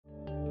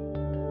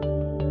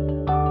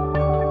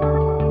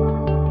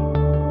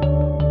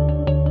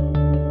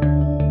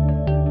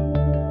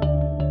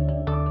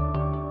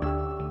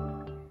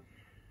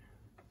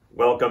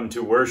Welcome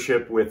to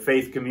worship with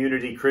Faith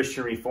Community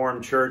Christian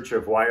Reformed Church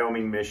of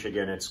Wyoming,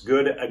 Michigan. It's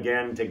good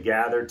again to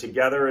gather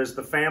together as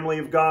the family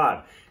of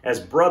God, as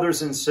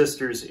brothers and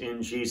sisters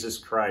in Jesus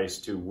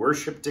Christ, to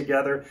worship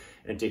together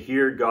and to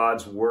hear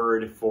God's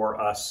word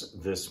for us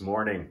this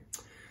morning.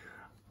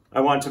 I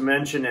want to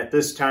mention at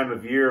this time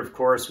of year, of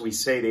course, we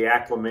say the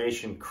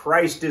acclamation,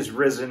 Christ is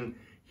risen,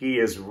 he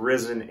is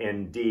risen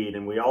indeed.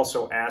 And we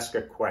also ask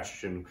a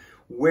question,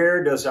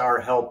 where does our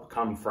help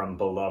come from,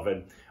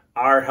 beloved?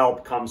 Our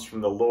help comes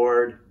from the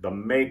Lord, the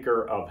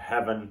maker of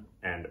heaven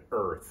and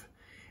earth.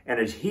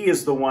 And he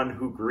is the one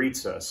who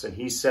greets us. And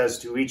he says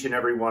to each and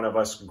every one of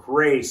us,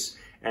 grace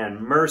and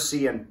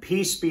mercy and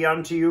peace be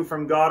unto you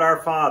from God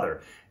our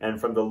Father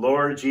and from the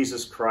Lord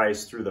Jesus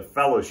Christ through the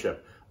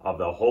fellowship of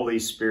the Holy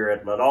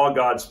Spirit. Let all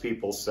God's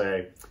people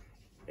say,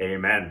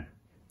 amen.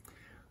 I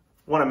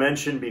want to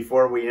mention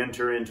before we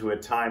enter into a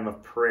time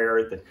of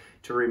prayer that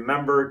to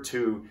remember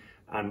to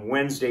on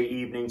Wednesday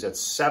evenings at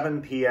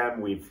 7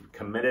 p.m., we've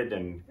committed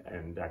and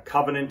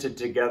covenanted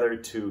together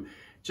to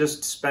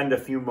just spend a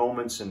few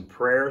moments in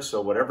prayer.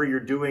 So whatever you're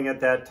doing at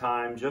that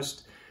time,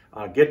 just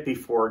get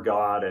before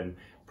God and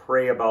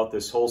pray about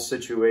this whole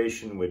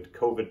situation with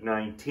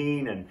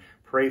COVID-19 and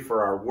pray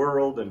for our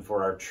world and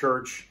for our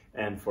church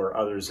and for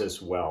others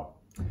as well.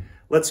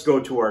 Let's go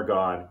to our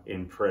God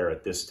in prayer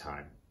at this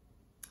time.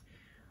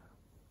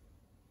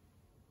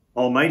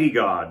 Almighty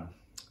God,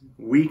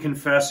 we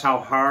confess how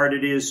hard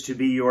it is to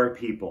be your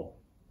people.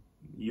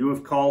 You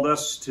have called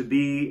us to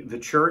be the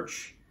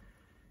church,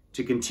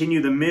 to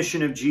continue the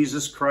mission of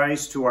Jesus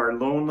Christ to our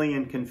lonely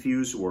and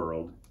confused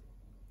world.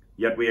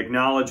 Yet we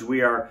acknowledge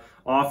we are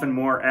often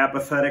more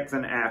apathetic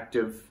than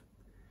active,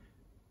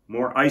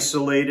 more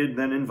isolated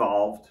than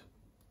involved,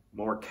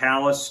 more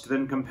calloused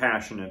than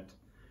compassionate,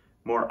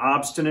 more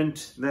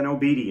obstinate than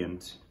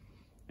obedient,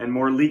 and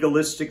more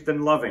legalistic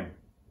than loving.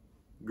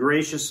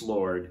 Gracious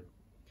Lord,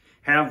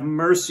 have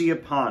mercy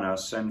upon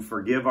us and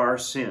forgive our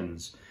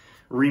sins.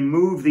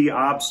 Remove the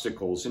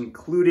obstacles,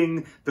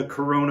 including the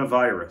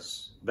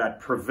coronavirus, that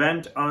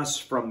prevent us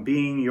from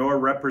being your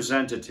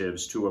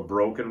representatives to a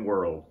broken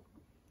world.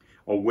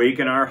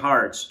 Awaken our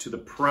hearts to the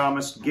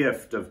promised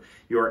gift of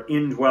your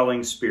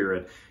indwelling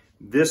Spirit.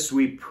 This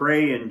we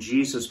pray in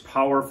Jesus'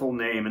 powerful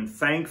name. And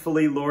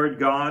thankfully, Lord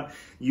God,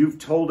 you've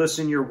told us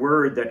in your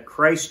word that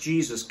Christ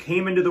Jesus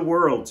came into the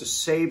world to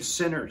save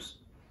sinners,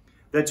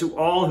 that to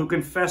all who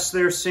confess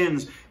their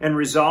sins and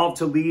resolve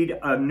to lead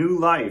a new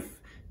life,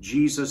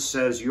 Jesus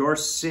says, your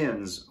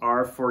sins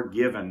are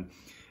forgiven.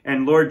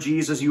 And Lord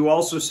Jesus, you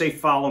also say,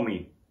 follow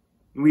me.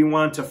 We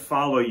want to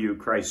follow you,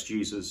 Christ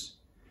Jesus.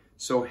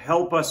 So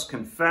help us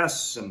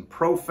confess and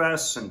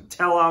profess and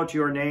tell out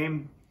your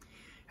name.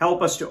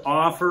 Help us to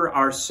offer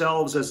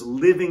ourselves as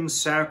living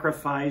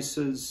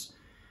sacrifices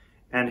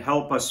and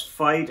help us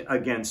fight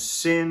against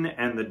sin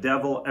and the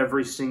devil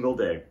every single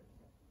day.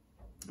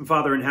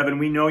 Father in heaven,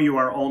 we know you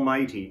are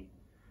almighty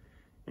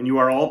and you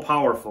are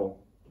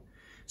all-powerful.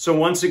 So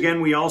once again,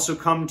 we also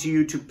come to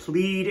you to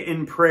plead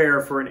in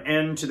prayer for an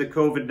end to the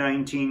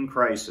COVID-19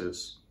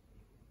 crisis.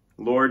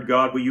 Lord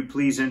God, will you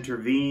please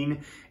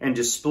intervene and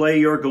display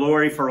your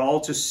glory for all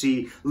to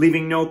see,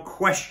 leaving no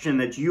question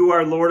that you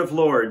are Lord of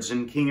Lords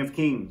and King of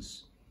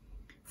Kings.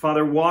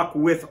 Father, walk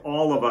with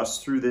all of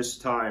us through this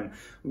time.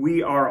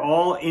 We are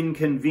all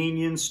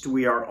inconvenienced.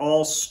 We are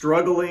all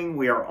struggling.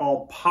 We are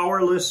all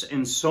powerless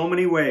in so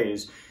many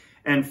ways.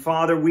 And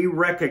Father, we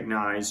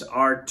recognize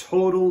our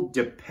total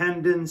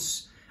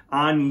dependence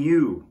on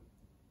you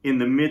in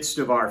the midst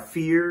of our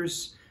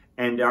fears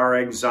and our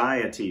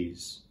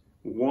anxieties.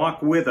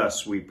 Walk with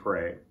us, we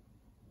pray.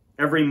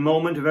 Every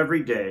moment of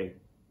every day,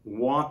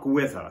 walk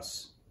with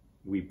us,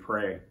 we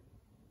pray.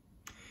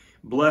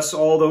 Bless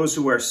all those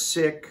who are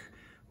sick,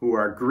 who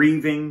are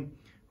grieving,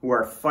 who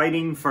are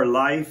fighting for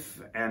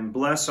life, and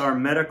bless our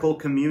medical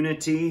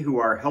community who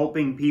are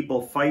helping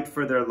people fight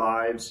for their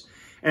lives,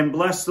 and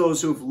bless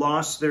those who've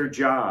lost their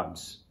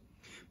jobs.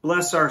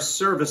 Bless our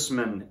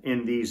servicemen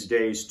in these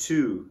days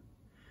too.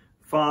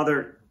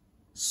 Father,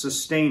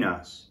 sustain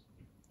us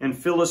and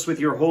fill us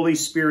with your Holy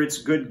Spirit's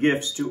good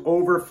gifts to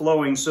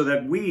overflowing so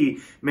that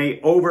we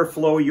may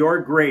overflow your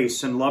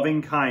grace and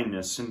loving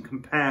kindness and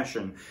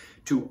compassion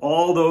to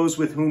all those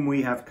with whom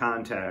we have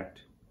contact.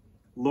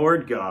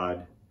 Lord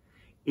God,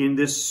 in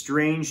this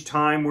strange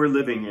time we're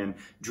living in,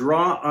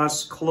 draw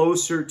us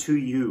closer to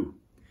you.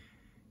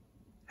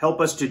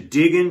 Help us to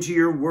dig into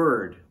your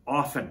word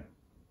often.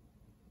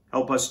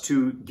 Help us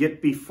to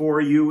get before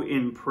you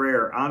in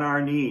prayer, on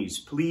our knees,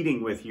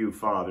 pleading with you,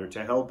 Father,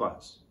 to help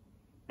us.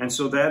 And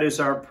so that is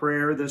our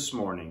prayer this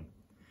morning.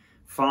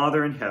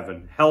 Father in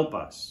heaven, help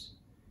us.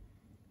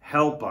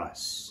 Help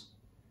us.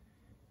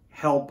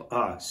 Help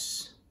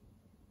us.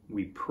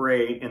 We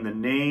pray in the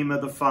name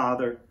of the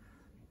Father,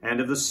 and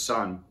of the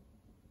Son,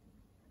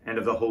 and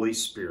of the Holy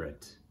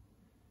Spirit.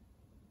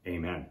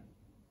 Amen.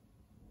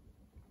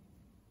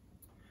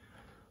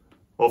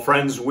 Well,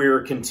 friends,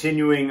 we're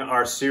continuing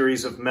our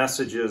series of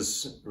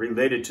messages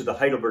related to the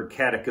Heidelberg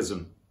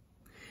Catechism.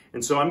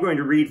 And so I'm going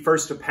to read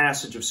first a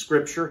passage of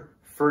Scripture,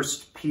 1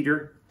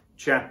 Peter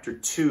chapter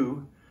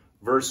 2,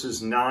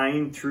 verses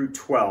 9 through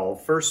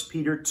 12. 1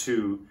 Peter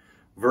 2,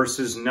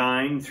 verses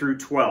 9 through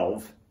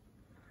 12.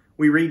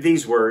 We read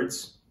these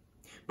words,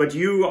 "But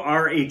you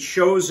are a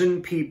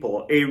chosen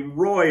people, a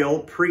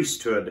royal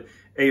priesthood,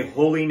 a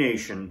holy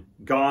nation,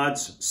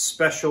 God's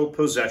special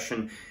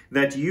possession,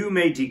 that you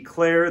may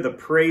declare the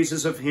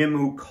praises of him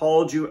who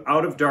called you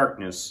out of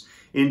darkness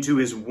into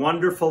his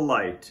wonderful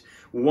light.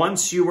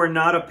 Once you were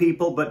not a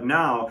people, but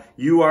now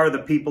you are the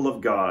people of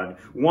God.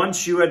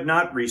 Once you had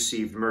not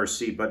received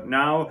mercy, but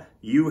now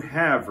you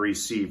have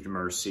received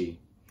mercy.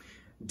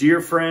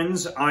 Dear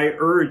friends, I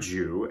urge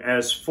you,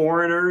 as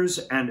foreigners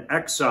and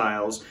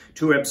exiles,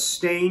 to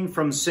abstain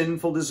from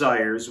sinful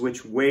desires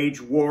which wage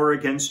war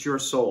against your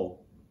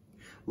soul.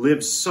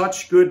 Live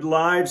such good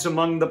lives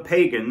among the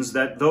pagans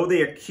that though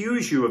they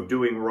accuse you of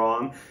doing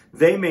wrong,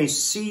 they may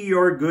see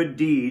your good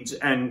deeds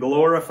and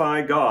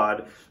glorify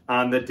God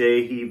on the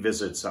day he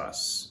visits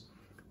us."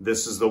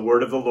 This is the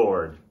word of the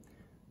Lord.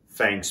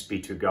 Thanks be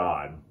to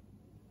God.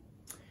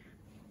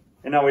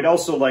 And now we'd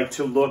also like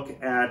to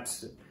look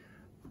at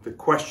the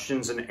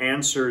questions and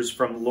answers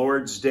from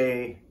Lord's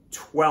Day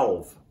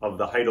 12 of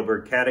the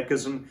Heidelberg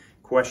Catechism,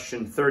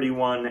 question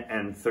 31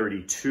 and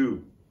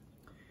 32.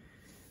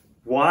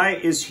 Why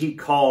is he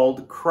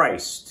called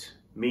Christ,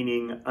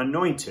 meaning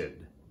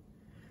anointed?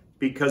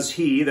 Because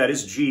he, that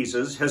is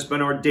Jesus, has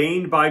been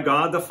ordained by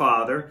God the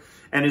Father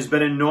and has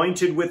been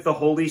anointed with the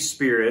Holy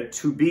Spirit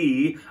to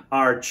be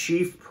our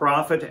chief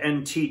prophet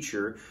and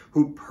teacher,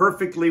 who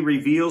perfectly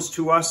reveals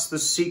to us the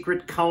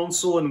secret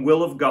counsel and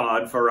will of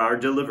God for our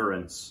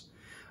deliverance.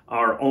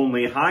 Our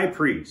only high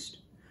priest,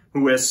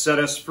 who has set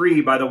us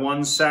free by the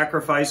one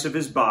sacrifice of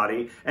his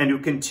body, and who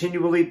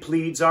continually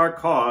pleads our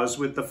cause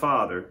with the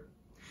Father.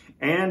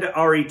 And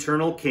our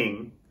eternal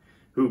King,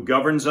 who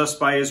governs us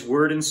by his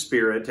word and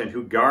spirit, and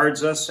who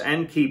guards us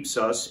and keeps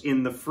us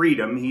in the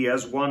freedom he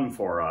has won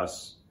for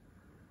us.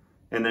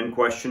 And then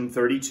question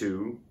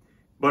 32,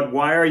 but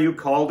why are you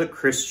called a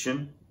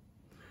Christian?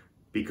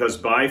 Because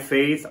by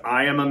faith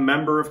I am a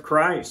member of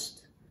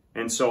Christ,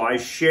 and so I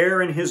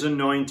share in his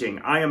anointing.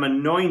 I am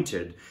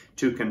anointed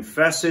to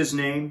confess his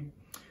name,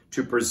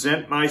 to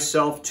present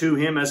myself to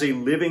him as a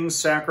living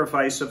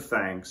sacrifice of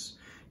thanks,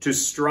 to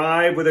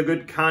strive with a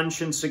good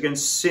conscience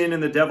against sin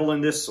and the devil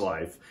in this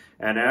life,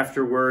 and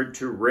afterward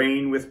to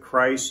reign with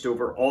Christ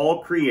over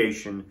all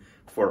creation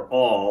for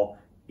all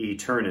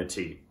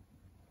eternity.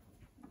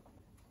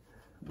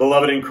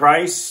 Beloved in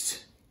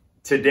Christ,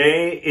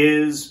 today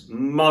is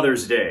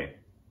Mother's Day.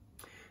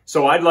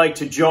 So I'd like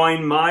to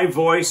join my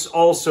voice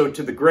also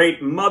to the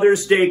great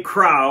Mother's Day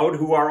crowd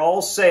who are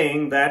all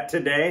saying that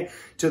today,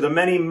 to the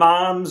many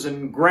moms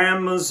and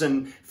grandmas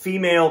and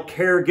female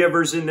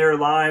caregivers in their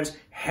lives.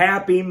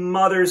 Happy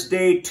Mother's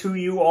Day to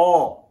you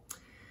all.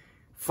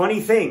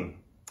 Funny thing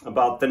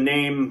about the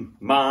name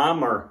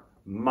mom or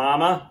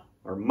mama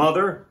or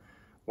mother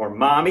or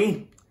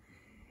mommy,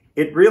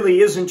 it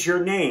really isn't your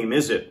name,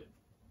 is it?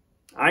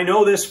 I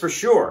know this for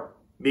sure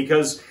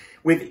because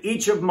with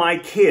each of my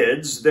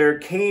kids, there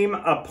came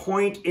a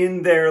point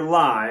in their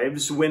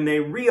lives when they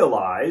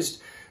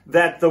realized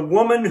that the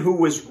woman who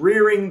was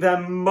rearing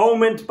them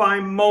moment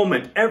by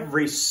moment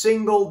every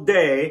single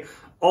day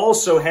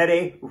also had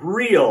a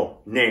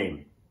real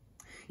name.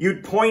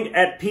 You'd point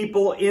at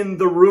people in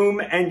the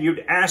room and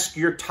you'd ask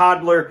your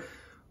toddler,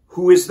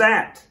 "Who is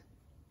that?"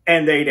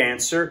 And they'd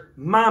answer,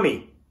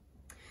 "Mommy."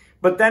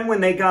 But then when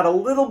they got a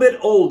little bit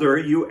older,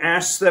 you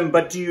asked them,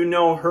 "But do you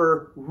know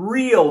her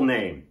real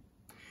name?"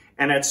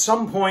 And at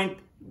some point,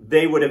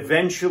 they would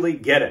eventually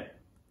get it,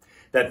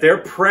 that their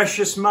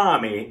precious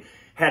mommy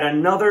had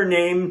another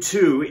name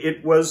too.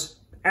 It was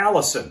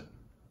Allison.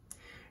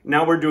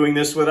 Now we're doing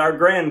this with our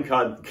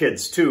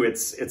grandkids too.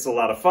 It's a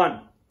lot of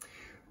fun.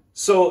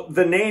 So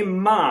the name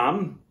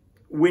Mom,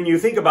 when you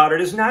think about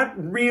it, is not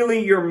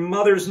really your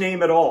mother's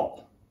name at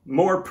all.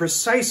 More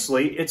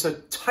precisely, it's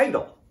a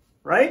title,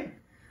 right?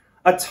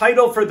 A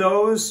title for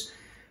those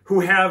who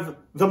have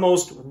the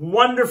most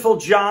wonderful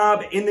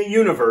job in the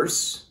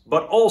universe,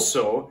 but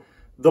also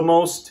the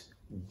most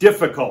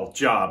difficult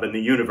job in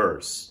the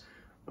universe.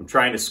 I'm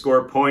trying to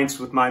score points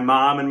with my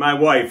mom and my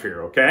wife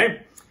here,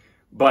 okay?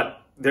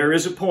 But there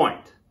is a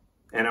point,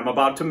 and I'm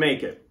about to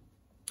make it.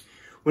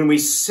 When we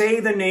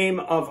say the name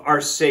of our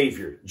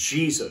Savior,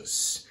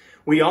 Jesus,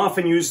 we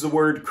often use the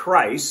word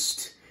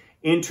Christ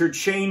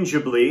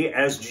interchangeably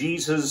as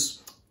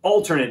Jesus'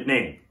 alternate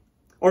name.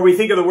 Or we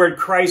think of the word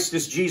Christ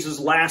as Jesus'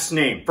 last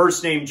name.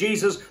 First name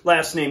Jesus,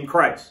 last name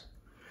Christ.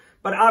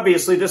 But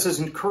obviously this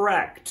isn't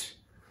correct.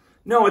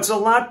 No, it's a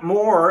lot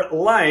more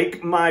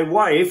like my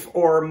wife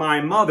or my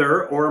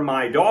mother or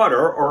my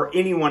daughter or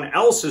anyone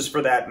else's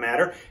for that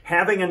matter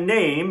having a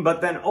name,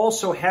 but then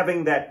also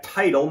having that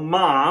title,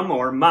 mom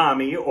or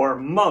mommy or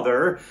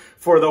mother,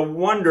 for the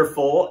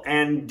wonderful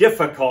and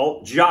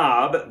difficult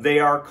job they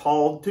are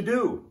called to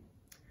do.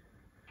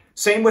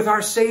 Same with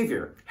our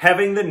Savior,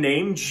 having the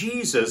name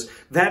Jesus.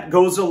 That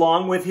goes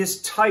along with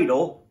his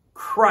title,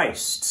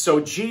 Christ. So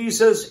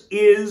Jesus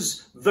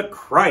is the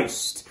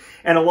Christ.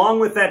 And along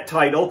with that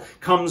title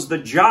comes the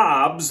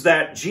jobs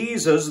that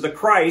Jesus, the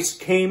Christ,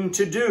 came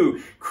to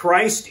do.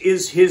 Christ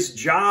is his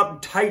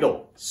job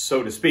title,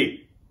 so to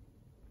speak.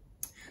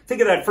 Think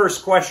of that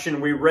first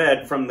question we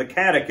read from the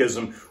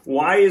Catechism.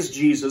 Why is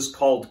Jesus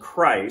called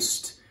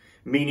Christ,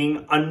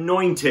 meaning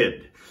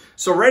anointed?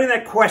 So right in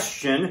that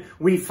question,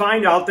 we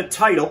find out the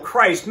title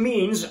Christ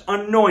means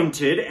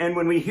anointed. And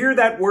when we hear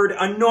that word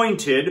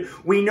anointed,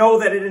 we know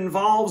that it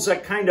involves a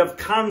kind of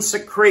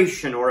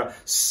consecration or a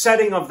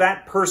setting of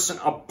that person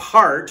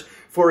apart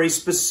for a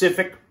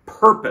specific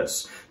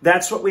purpose.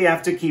 That's what we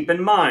have to keep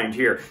in mind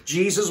here.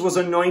 Jesus was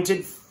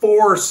anointed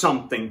for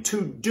something,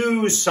 to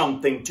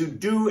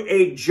do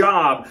a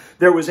job.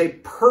 There was a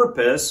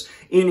purpose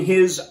in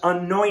his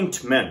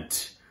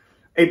anointment.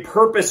 A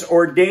purpose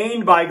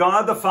ordained by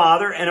God the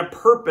Father and a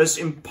purpose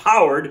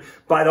empowered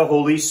by the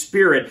Holy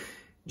Spirit.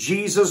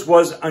 Jesus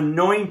was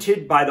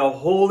anointed by the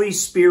Holy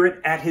Spirit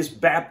at his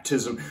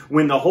baptism.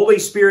 When the Holy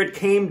Spirit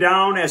came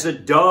down as a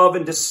dove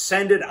and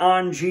descended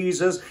on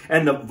Jesus,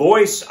 and the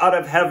voice out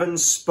of heaven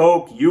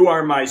spoke, "You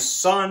are my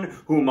Son,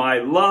 whom I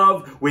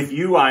love. With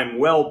you I'm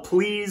well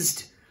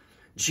pleased."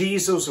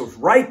 Jesus was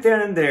right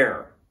then and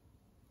there,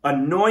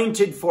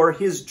 anointed for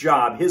his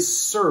job, his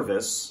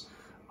service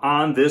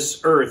on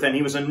this earth. And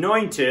he was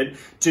anointed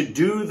to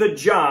do the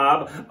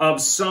job of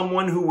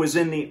someone who was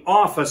in the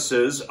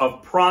offices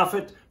of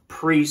prophet,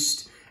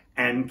 priest,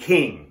 and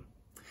king.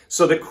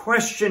 So the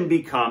question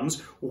becomes,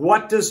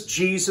 what does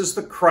Jesus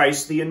the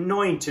Christ, the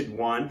anointed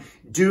one,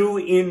 do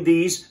in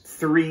these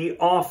three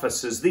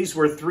offices? These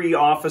were three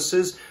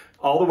offices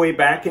all the way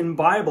back in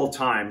Bible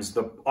times: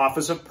 the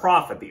office of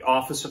prophet, the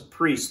office of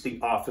priest, the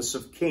office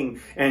of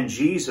king. And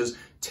Jesus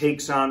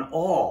takes on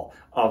all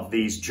of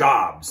these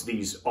jobs,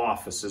 these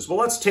offices. Well,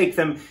 let's take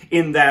them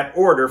in that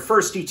order.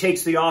 First, he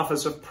takes the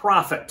office of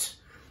prophet.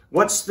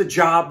 What's the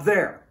job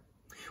there?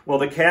 Well,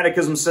 the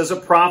Catechism says a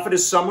prophet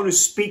is someone who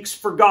speaks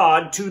for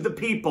God to the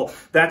people.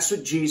 That's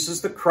what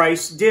Jesus the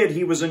Christ did.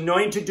 He was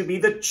anointed to be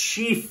the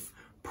chief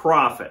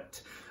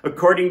prophet.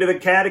 According to the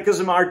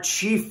Catechism, our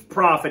chief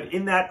prophet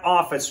in that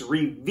office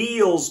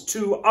reveals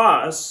to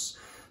us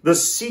the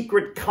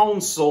secret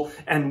counsel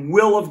and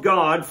will of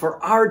God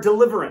for our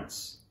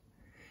deliverance.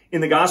 In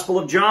the Gospel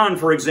of John,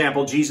 for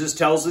example, Jesus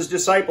tells his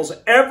disciples,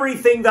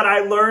 "Everything that I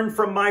learned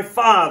from my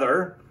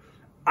Father,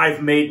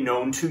 I've made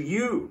known to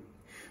you."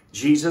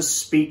 Jesus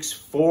speaks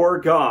for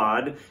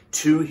God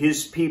to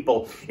his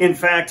people. In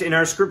fact, in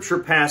our scripture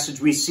passage,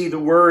 we see the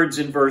words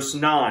in verse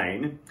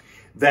 9,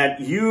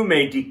 "that you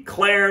may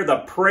declare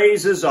the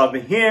praises of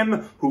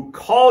him who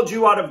called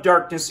you out of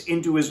darkness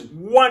into his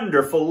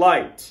wonderful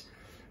light."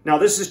 Now,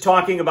 this is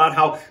talking about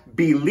how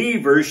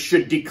believers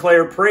should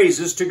declare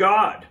praises to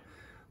God.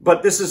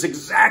 But this is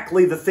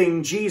exactly the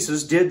thing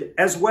Jesus did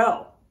as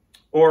well.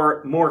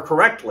 Or more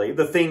correctly,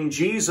 the thing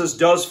Jesus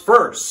does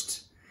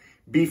first,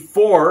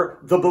 before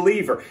the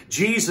believer.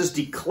 Jesus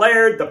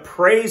declared the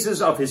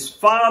praises of his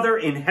Father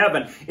in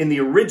heaven. In the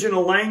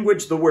original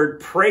language, the word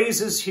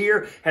praises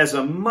here has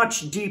a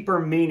much deeper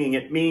meaning.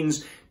 It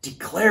means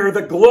declare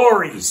the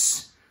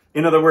glories.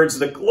 In other words,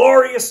 the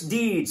glorious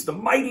deeds, the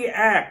mighty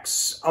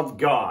acts of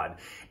God.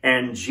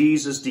 And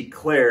Jesus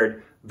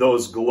declared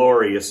those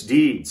glorious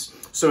deeds.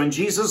 So in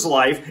Jesus'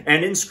 life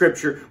and in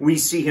Scripture, we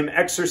see him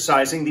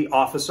exercising the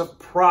office of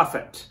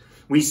prophet.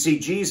 We see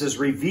Jesus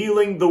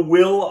revealing the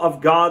will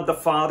of God the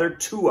Father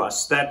to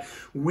us, that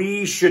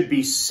we should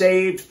be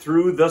saved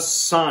through the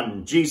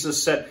Son.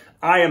 Jesus said,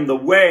 "I am the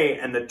way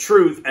and the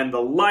truth and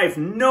the life.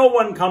 No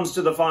one comes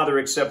to the Father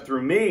except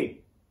through me."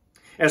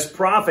 As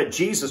prophet,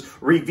 Jesus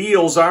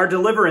reveals our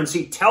deliverance.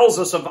 He tells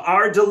us of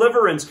our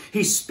deliverance.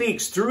 He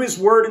speaks through his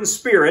word and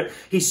spirit.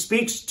 He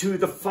speaks to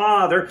the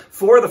Father,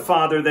 for the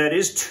Father, that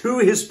is, to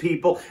his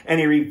people, and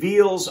he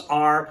reveals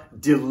our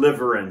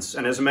deliverance.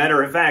 And as a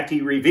matter of fact,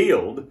 he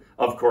revealed,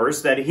 of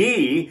course, that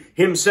he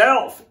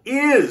himself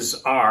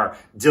is our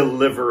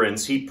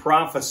deliverance. He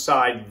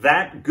prophesied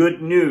that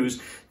good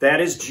news. That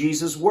is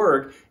Jesus'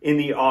 work in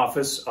the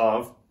office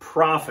of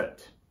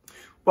prophet.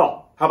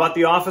 Well, how about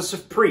the office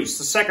of priest,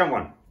 the second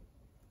one?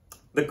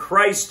 The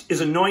Christ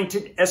is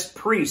anointed as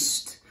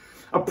priest.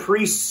 A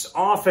priest's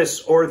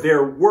office or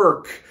their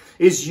work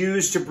is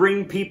used to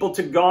bring people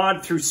to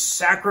God through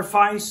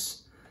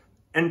sacrifice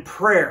and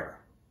prayer.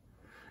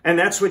 And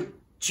that's what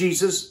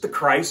Jesus the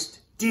Christ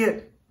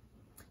did.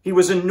 He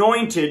was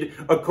anointed,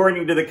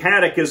 according to the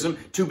Catechism,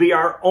 to be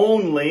our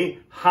only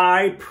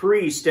high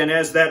priest. And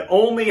as that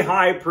only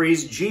high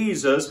priest,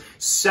 Jesus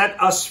set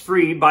us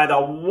free by the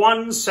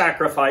one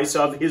sacrifice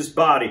of his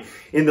body.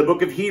 In the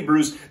book of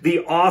Hebrews,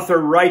 the author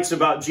writes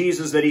about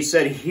Jesus that he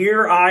said,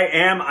 "Here I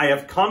am, I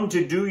have come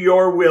to do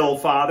your will,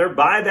 Father."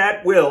 By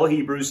that will,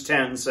 Hebrews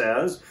 10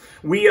 says,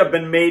 we have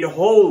been made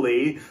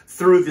holy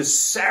through the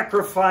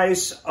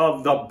sacrifice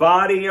of the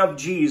body of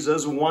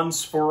Jesus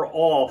once for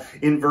all.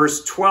 In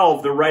verse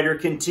 12, the writer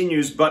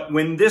continues, "But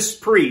when this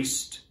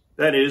priest,"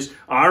 that is,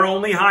 our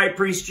only high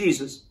priest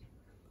Jesus,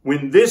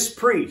 "when this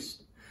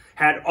priest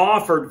had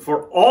offered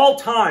for all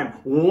time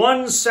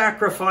one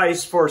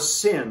sacrifice for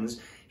sins,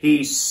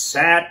 he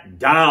sat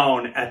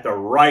down at the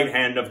right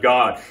hand of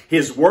God.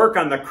 His work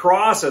on the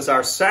cross as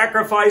our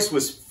sacrifice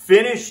was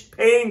finished,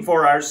 paying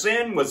for our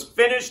sin was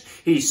finished.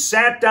 He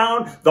sat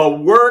down. The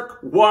work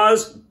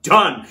was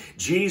done.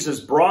 Jesus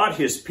brought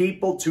his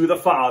people to the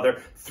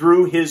Father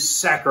through his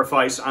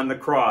sacrifice on the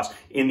cross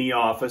in the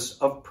office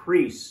of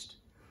priest.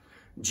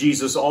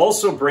 Jesus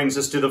also brings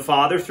us to the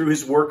Father through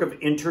his work of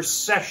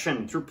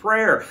intercession, through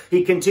prayer.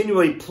 He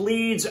continually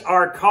pleads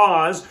our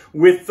cause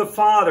with the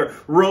Father.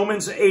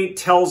 Romans 8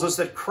 tells us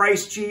that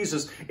Christ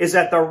Jesus is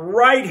at the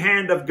right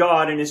hand of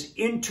God and is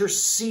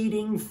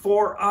interceding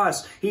for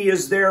us. He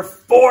is there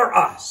for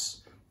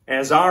us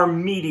as our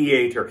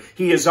mediator.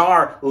 He is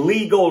our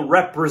legal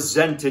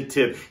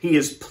representative. He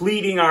is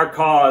pleading our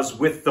cause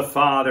with the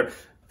Father.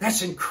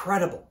 That's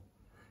incredible.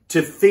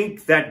 To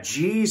think that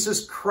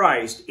Jesus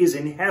Christ is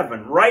in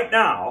heaven right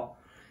now,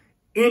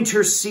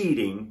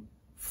 interceding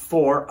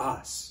for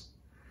us.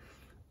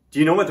 Do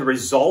you know what the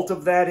result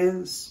of that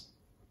is?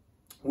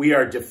 We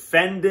are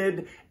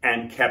defended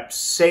and kept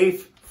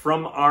safe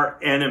from our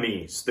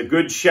enemies. The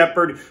Good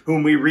Shepherd,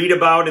 whom we read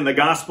about in the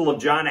Gospel of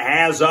John,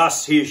 has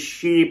us, his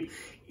sheep,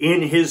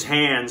 in his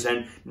hands,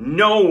 and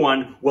no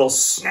one will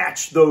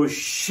snatch those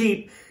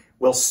sheep,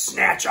 will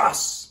snatch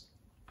us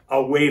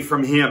away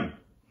from him.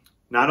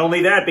 Not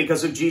only that,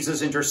 because of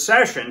Jesus'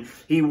 intercession,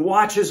 he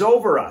watches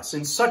over us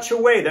in such a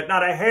way that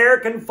not a hair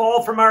can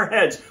fall from our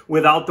heads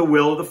without the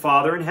will of the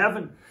Father in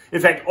heaven. In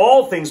fact,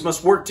 all things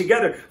must work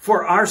together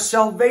for our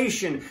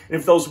salvation. And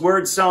if those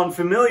words sound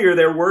familiar,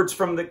 they're words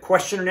from the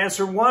question and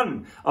answer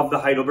 1 of the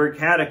Heidelberg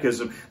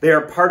Catechism. They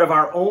are part of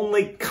our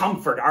only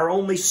comfort, our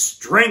only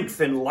strength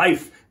in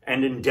life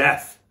and in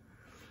death.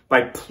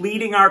 By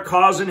pleading our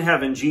cause in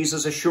heaven,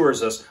 Jesus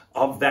assures us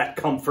of that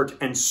comfort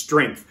and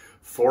strength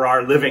for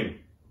our living.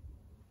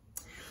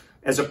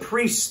 As a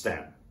priest,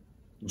 then,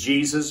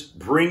 Jesus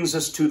brings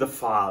us to the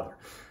Father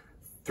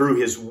through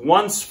his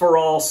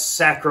once-for-all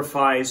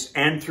sacrifice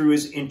and through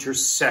his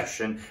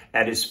intercession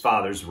at his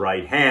Father's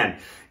right hand.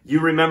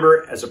 You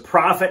remember, as a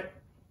prophet,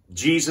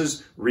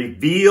 Jesus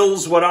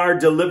reveals what our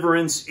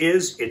deliverance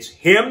is. It's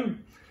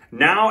him.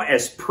 Now,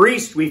 as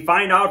priest, we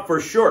find out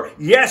for sure,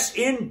 yes,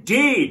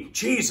 indeed,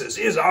 Jesus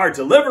is our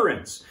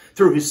deliverance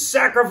through his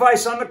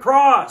sacrifice on the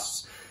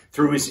cross,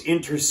 through his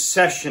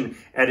intercession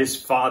at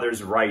his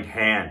Father's right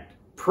hand.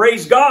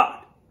 Praise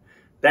God!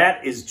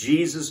 That is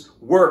Jesus'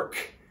 work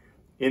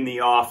in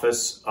the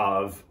office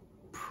of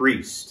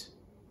priest.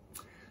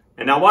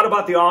 And now what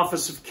about the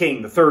office of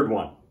king, the third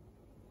one?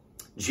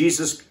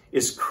 Jesus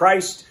is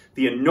Christ,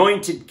 the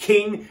anointed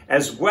king,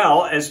 as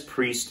well as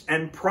priest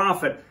and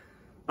prophet.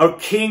 A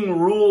king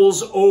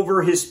rules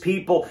over his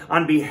people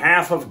on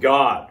behalf of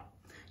God.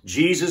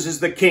 Jesus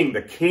is the king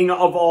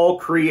of all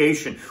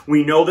creation.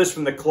 We know this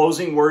from the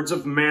closing words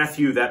of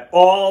Matthew, that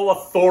all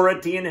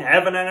authority in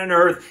heaven and on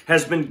earth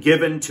has been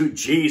given to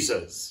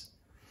Jesus.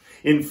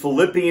 In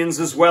Philippians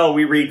as well,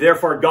 we read,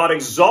 therefore God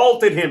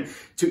exalted him,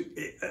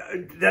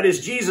 that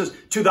is Jesus,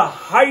 to the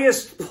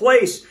highest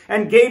place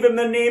and gave him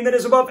the name that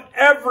is above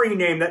every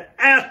name, that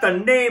at the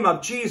name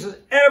of Jesus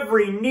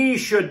every knee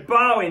should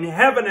bow in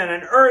heaven and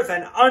on earth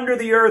and under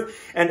the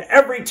earth, and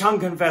every tongue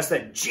confess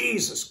that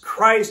Jesus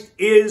Christ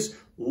is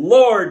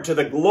Lord, to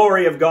the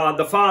glory of God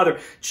the Father.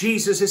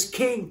 Jesus is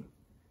king.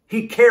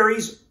 He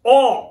carries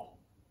all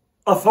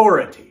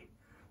authority,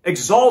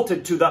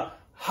 exalted to the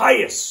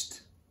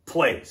highest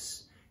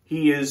place.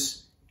 He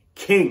is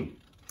king.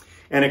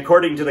 And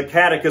according to the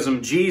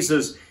Catechism,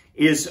 Jesus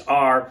is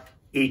our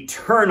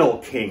eternal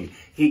king.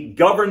 He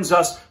governs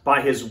us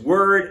by his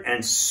word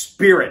and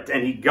spirit,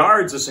 and he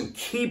guards us and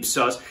keeps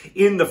us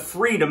in the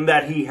freedom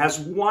that he has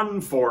won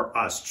for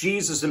us.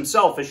 Jesus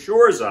himself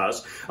assures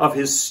us of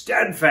his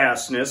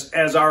steadfastness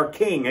as our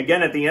king.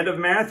 Again, at the end of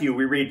Matthew,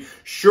 we read,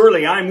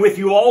 surely I'm with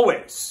you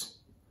always,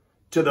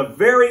 to the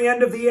very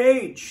end of the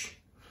age.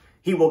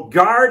 He will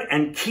guard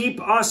and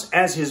keep us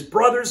as his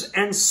brothers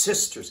and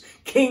sisters.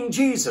 King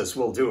Jesus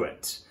will do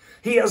it.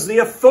 He has the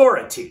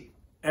authority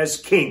as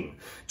king.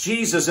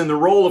 Jesus, in the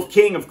role of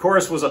king, of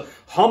course, was a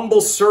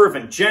humble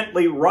servant,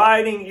 gently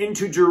riding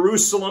into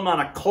Jerusalem on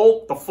a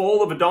colt, the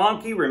foal of a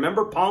donkey.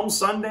 Remember Palm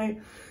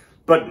Sunday?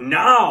 But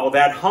now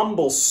that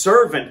humble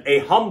servant, a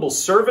humble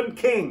servant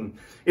king,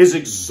 is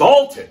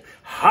exalted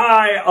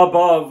high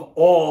above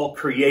all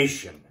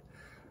creation.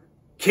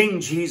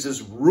 King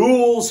Jesus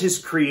rules his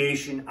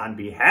creation on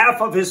behalf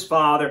of his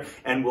Father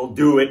and will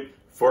do it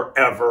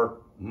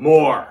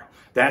forevermore.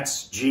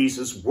 That's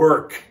Jesus'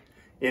 work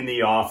in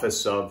the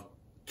office of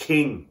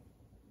king.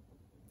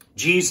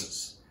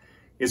 Jesus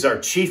is our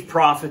chief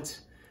prophet,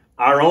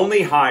 our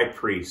only high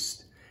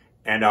priest,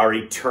 and our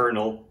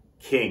eternal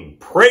king.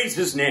 Praise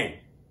his name.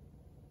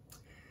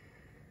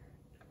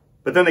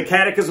 But then the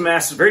Catechism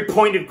asks a very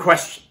pointed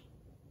question.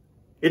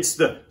 It's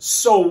the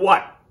so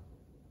what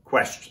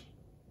question.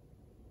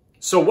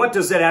 So what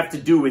does that have to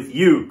do with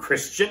you,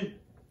 Christian?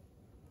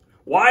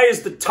 Why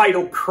is the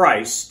title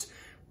Christ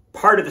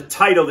part of the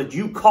title that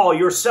you call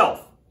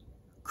yourself?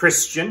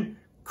 Christian,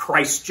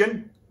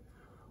 Christian.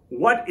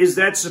 What is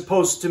that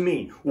supposed to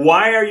mean?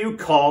 Why are you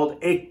called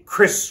a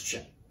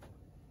Christian?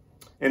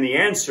 And the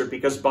answer,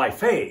 because by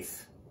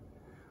faith,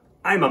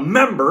 I'm a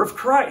member of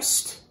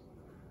Christ.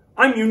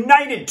 I'm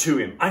united to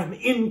him. I'm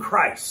in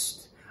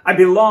Christ. I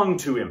belong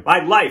to him.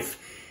 My life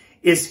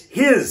is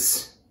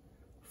his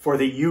for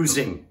the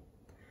using.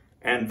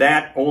 And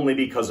that only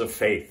because of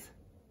faith.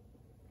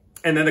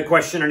 And then the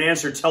question and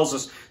answer tells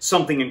us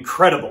something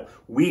incredible.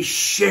 We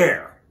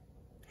share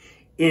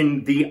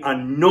in the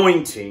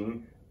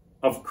anointing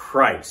of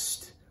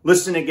Christ.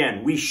 Listen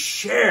again. We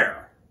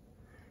share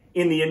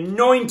in the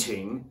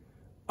anointing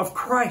of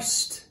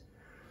Christ.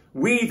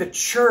 We, the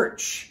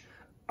church,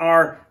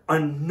 are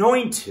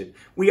anointed.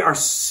 We are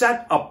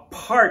set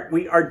apart.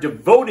 We are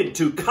devoted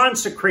to,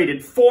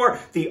 consecrated for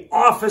the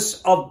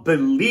office of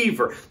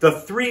believer.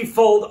 The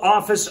threefold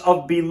office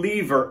of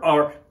believer,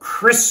 or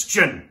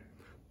Christian,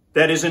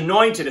 that is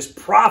anointed as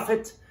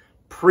prophet,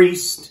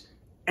 priest,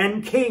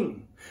 and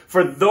king.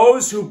 For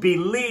those who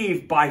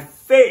believe by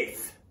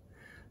faith,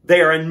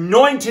 they are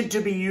anointed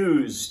to be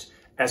used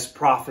as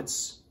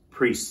prophets,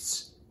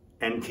 priests,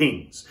 and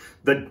kings.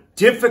 The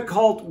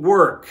difficult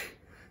work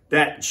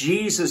that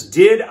Jesus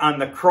did on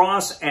the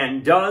cross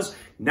and does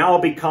now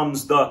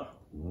becomes the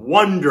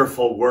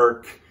wonderful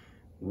work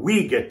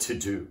we get to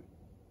do.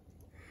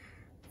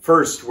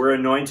 First, we're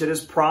anointed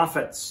as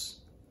prophets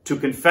to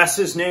confess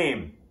his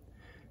name.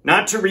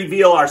 Not to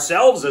reveal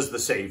ourselves as the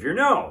Savior,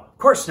 no, of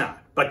course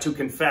not, but to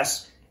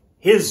confess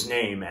his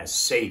name as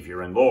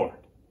Savior and Lord.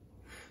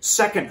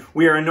 Second,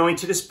 we are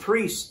anointed as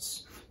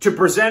priests to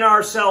present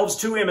ourselves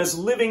to him as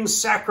living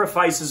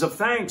sacrifices of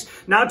thanks,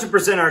 not to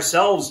present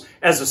ourselves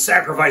as a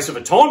sacrifice of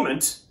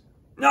atonement.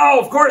 No,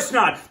 of course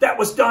not. That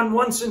was done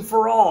once and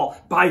for all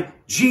by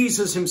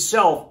Jesus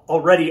himself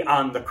already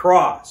on the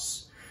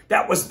cross.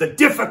 That was the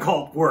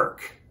difficult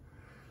work.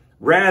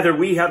 Rather,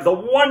 we have the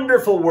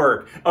wonderful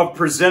work of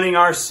presenting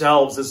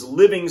ourselves as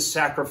living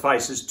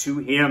sacrifices to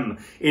him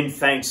in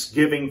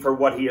thanksgiving for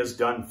what he has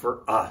done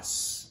for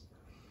us.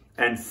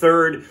 And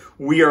third,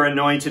 we are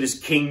anointed as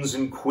kings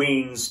and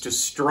queens to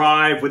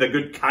strive with a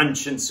good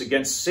conscience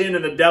against sin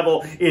and the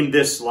devil in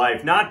this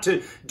life. Not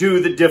to do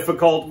the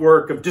difficult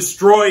work of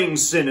destroying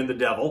sin and the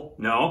devil.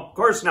 No, of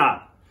course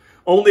not.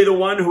 Only the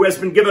one who has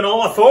been given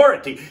all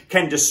authority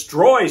can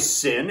destroy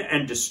sin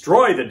and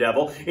destroy the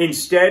devil.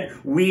 Instead,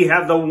 we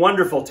have the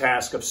wonderful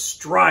task of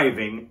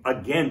striving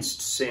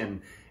against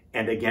sin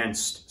and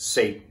against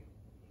Satan.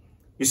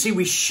 You see,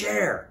 we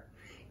share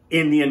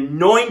in the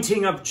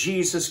anointing of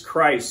Jesus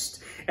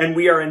Christ, and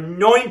we are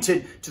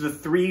anointed to the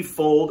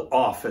threefold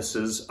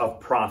offices of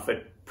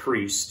prophet,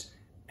 priest,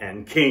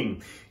 and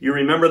king. You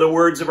remember the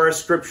words of our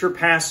scripture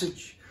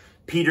passage?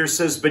 Peter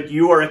says, "But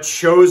you are a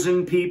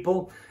chosen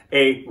people,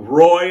 a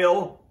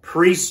royal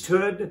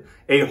priesthood,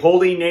 a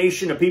holy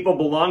nation, a people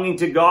belonging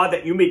to God,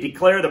 that you may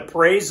declare the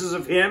praises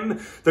of him,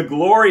 the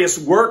glorious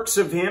works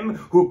of him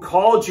who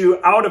called you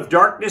out of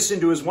darkness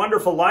into his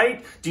wonderful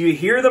light." Do you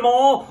hear them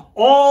all?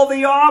 All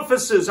the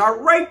offices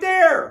are right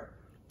there.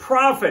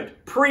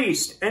 Prophet,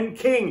 priest, and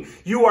king.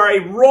 You are a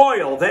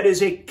royal, that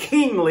is a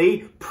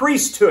kingly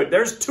priesthood.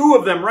 There's two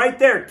of them right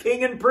there,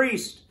 king and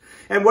priest.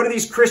 And what do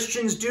these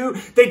Christians do?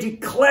 They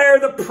declare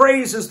the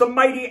praises, the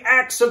mighty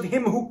acts of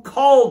him who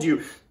called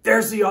you.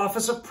 There's the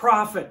office of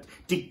prophet,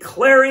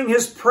 declaring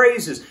his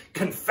praises,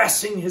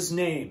 confessing his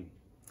name.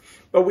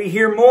 But we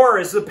hear more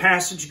as the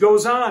passage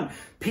goes on.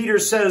 Peter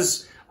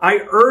says,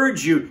 "I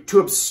urge you to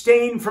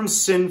abstain from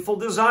sinful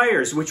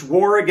desires, which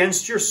war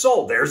against your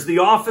soul." There's the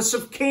office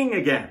of king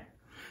again,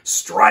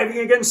 striving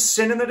against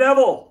sin and the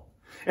devil.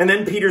 And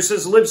then Peter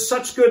says, "Live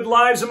such good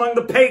lives among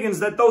the pagans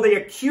that though they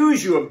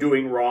accuse you of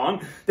doing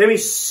wrong, they may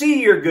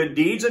see your good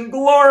deeds and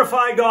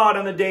glorify God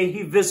on the day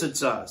he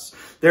visits us."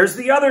 There's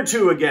the other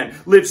two again.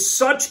 Live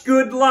such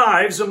good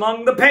lives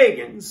among the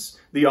pagans,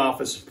 the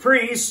office of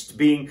priest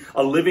being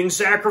a living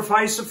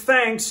sacrifice of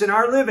thanks in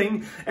our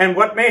living. And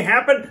what may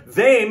happen?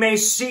 They may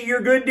see your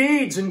good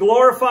deeds and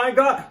glorify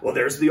God. Well,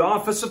 there's the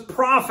office of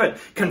prophet,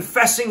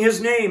 confessing his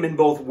name in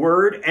both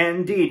word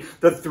and deed.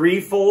 The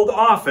threefold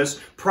office,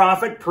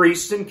 prophet,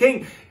 priest, and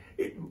king.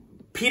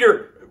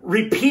 Peter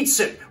repeats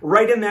it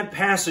right in that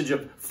passage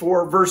of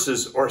 4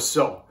 verses or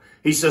so.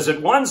 He says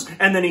it once,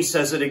 and then he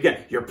says it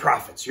again. Your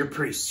prophets, your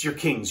priests, your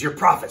kings, your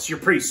prophets, your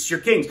priests, your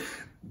kings.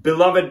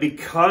 Beloved,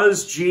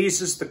 because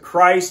Jesus the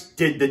Christ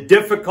did the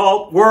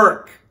difficult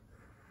work,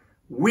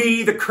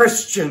 we, the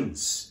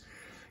Christians,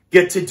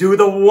 get to do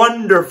the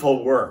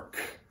wonderful work.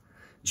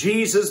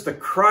 Jesus the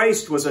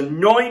Christ was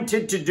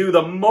anointed to do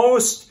the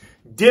most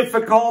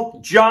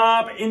difficult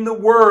job in the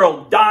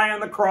world, die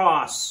on the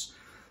cross,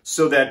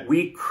 so that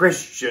we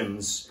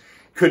Christians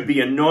could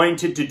be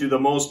anointed to do the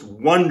most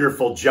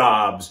wonderful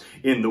jobs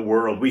in the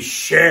world. We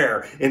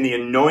share in the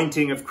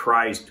anointing of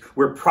Christ.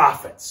 We're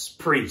prophets,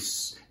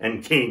 priests,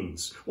 and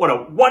kings. What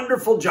a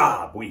wonderful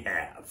job we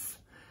have.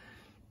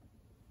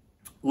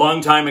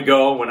 Long time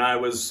ago, when I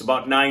was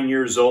about 9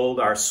 years old,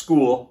 our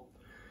school,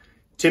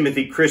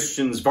 Timothy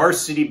Christian's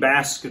varsity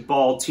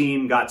basketball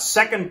team, got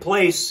second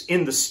place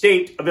in the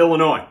state of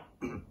Illinois.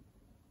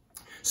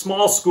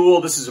 Small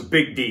school, this is a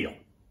big deal.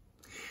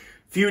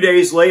 A few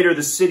days later,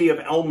 the city of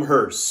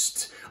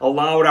Elmhurst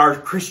allowed our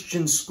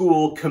Christian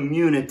school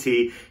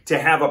community to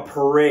have a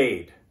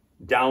parade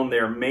down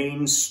their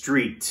main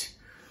street.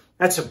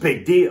 That's a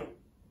big deal.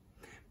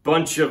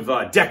 Bunch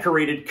of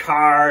decorated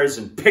cars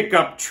and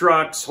pickup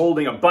trucks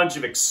holding a bunch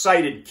of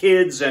excited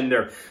kids and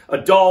their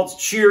adults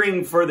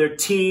cheering for their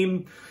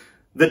team.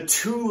 The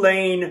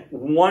two-lane,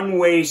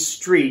 one-way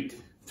street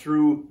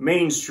through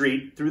Main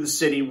Street, through the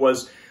city,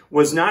 was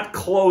not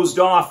closed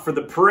off for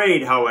the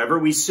parade, however.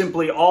 We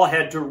simply all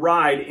had to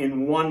ride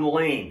in one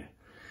lane,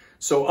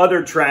 so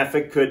other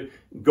traffic could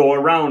go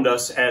around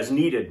us as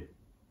needed.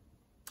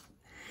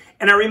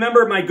 And I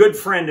remember my good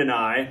friend and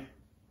I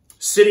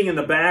sitting in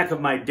the back of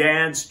my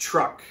dad's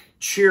truck,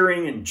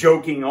 cheering and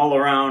joking all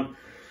around,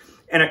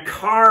 and a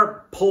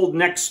car pulled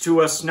next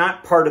to us,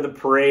 not part of the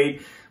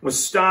parade,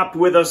 was stopped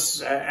with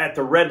us at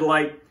the red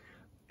light,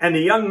 and the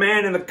young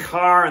man in the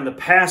car on the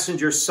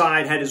passenger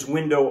side had his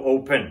window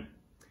open.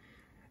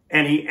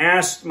 And he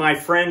asked my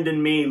friend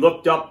and me,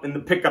 looked up in the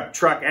pickup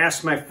truck,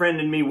 asked my friend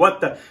and me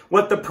what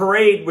the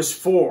parade was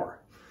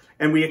for.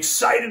 And we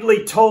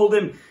excitedly told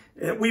him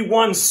that we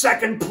won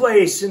second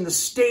place in the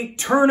state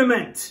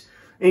tournament.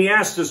 And he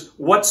asked us,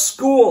 what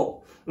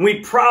school? And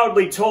we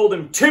proudly told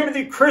him,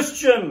 Timothy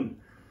Christian.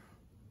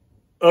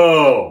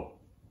 Oh,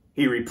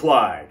 he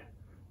replied,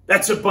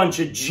 that's a bunch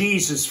of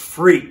Jesus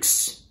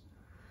freaks.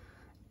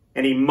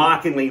 And he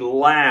mockingly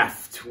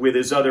laughed with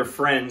his other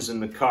friends in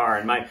the car.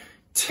 And my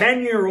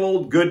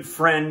 10-year-old good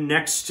friend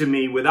next to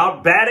me,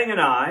 without batting an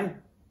eye,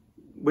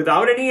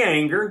 without any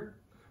anger,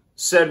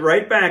 said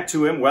right back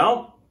to him,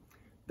 well,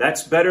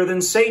 that's better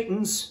than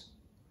Satan's.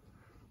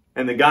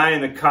 And the guy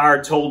in the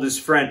car told his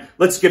friend,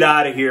 let's get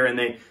out of here, and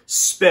they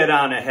sped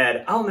on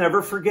ahead. I'll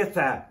never forget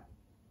that.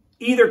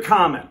 Either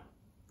comment.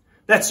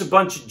 That's a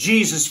bunch of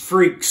Jesus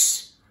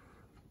freaks.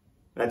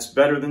 That's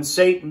better than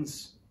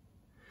Satan's.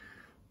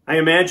 I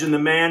imagine the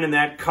man in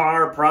that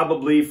car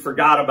probably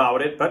forgot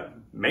about it, but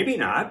maybe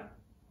not.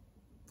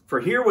 For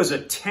here was a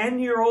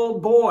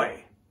 10-year-old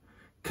boy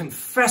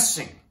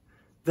confessing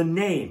the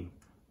name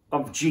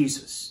of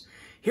Jesus.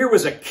 Here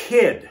was a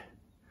kid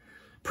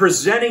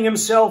presenting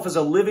himself as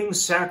a living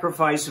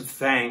sacrifice of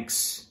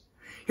thanks.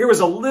 Here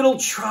was a little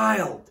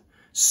child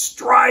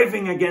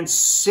striving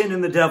against sin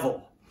and the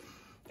devil.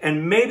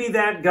 And maybe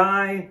that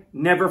guy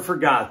never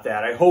forgot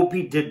that. I hope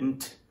he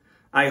didn't.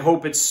 I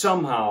hope it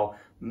somehow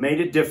made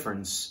a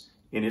difference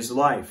in his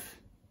life.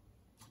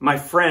 My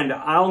friend,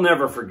 I'll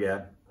never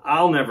forget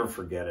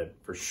it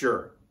for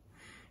sure.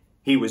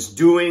 He was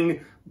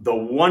doing the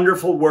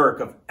wonderful work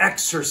of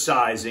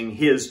exercising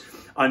his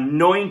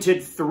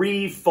anointed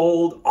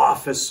threefold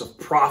office of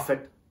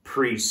prophet,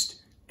 priest,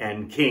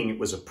 and king. It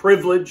was a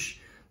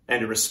privilege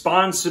and a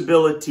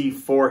responsibility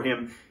for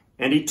him,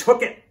 and he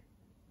took it.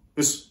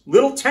 This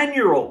little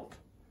 10-year-old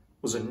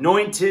was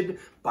anointed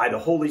by the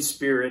Holy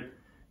Spirit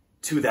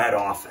to that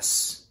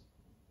office.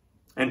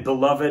 And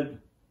beloved,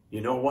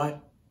 you know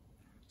what?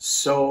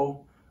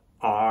 So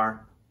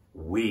are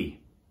we.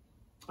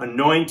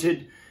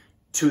 Anointed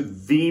to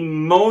the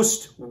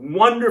most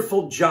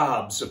wonderful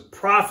jobs of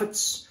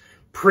prophets,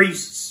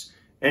 priests,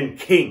 and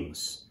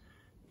kings,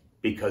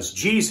 because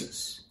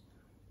Jesus,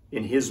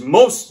 in his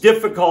most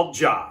difficult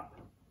job,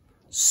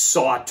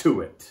 saw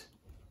to it.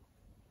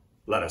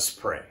 Let us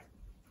pray.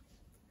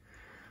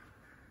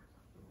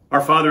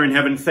 Our Father in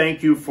heaven,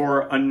 thank you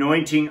for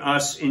anointing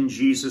us in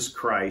Jesus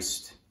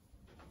Christ.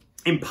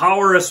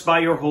 Empower us by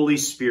your Holy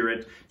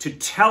Spirit to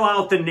tell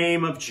out the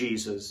name of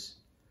Jesus,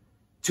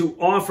 to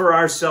offer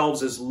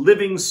ourselves as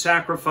living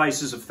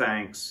sacrifices of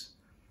thanks,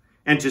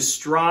 and to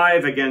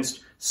strive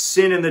against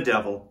sin and the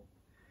devil.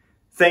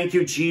 Thank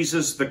you,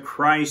 Jesus the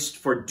Christ,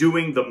 for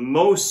doing the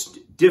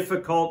most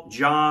difficult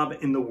job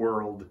in the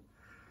world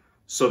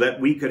so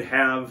that we could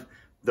have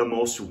the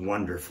most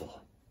wonderful.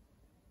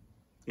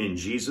 In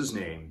Jesus'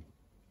 name,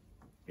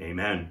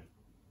 amen.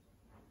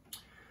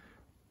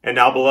 And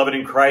now, beloved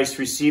in Christ,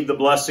 receive the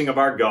blessing of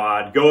our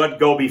God. God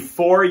go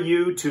before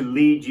you to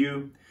lead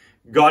you.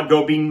 God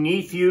go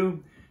beneath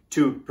you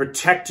to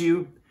protect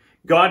you.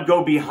 God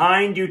go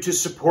behind you to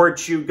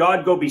support you.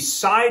 God go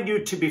beside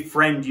you to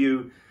befriend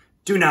you.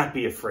 Do not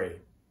be afraid.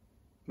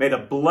 May the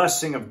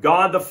blessing of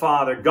God the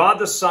Father, God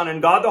the Son,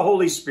 and God the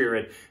Holy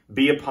Spirit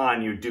be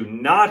upon you. Do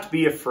not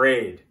be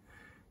afraid.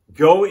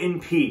 Go in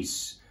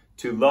peace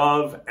to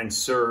love and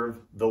serve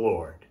the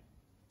Lord.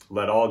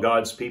 Let all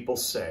God's people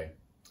say,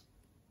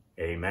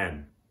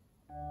 Amen.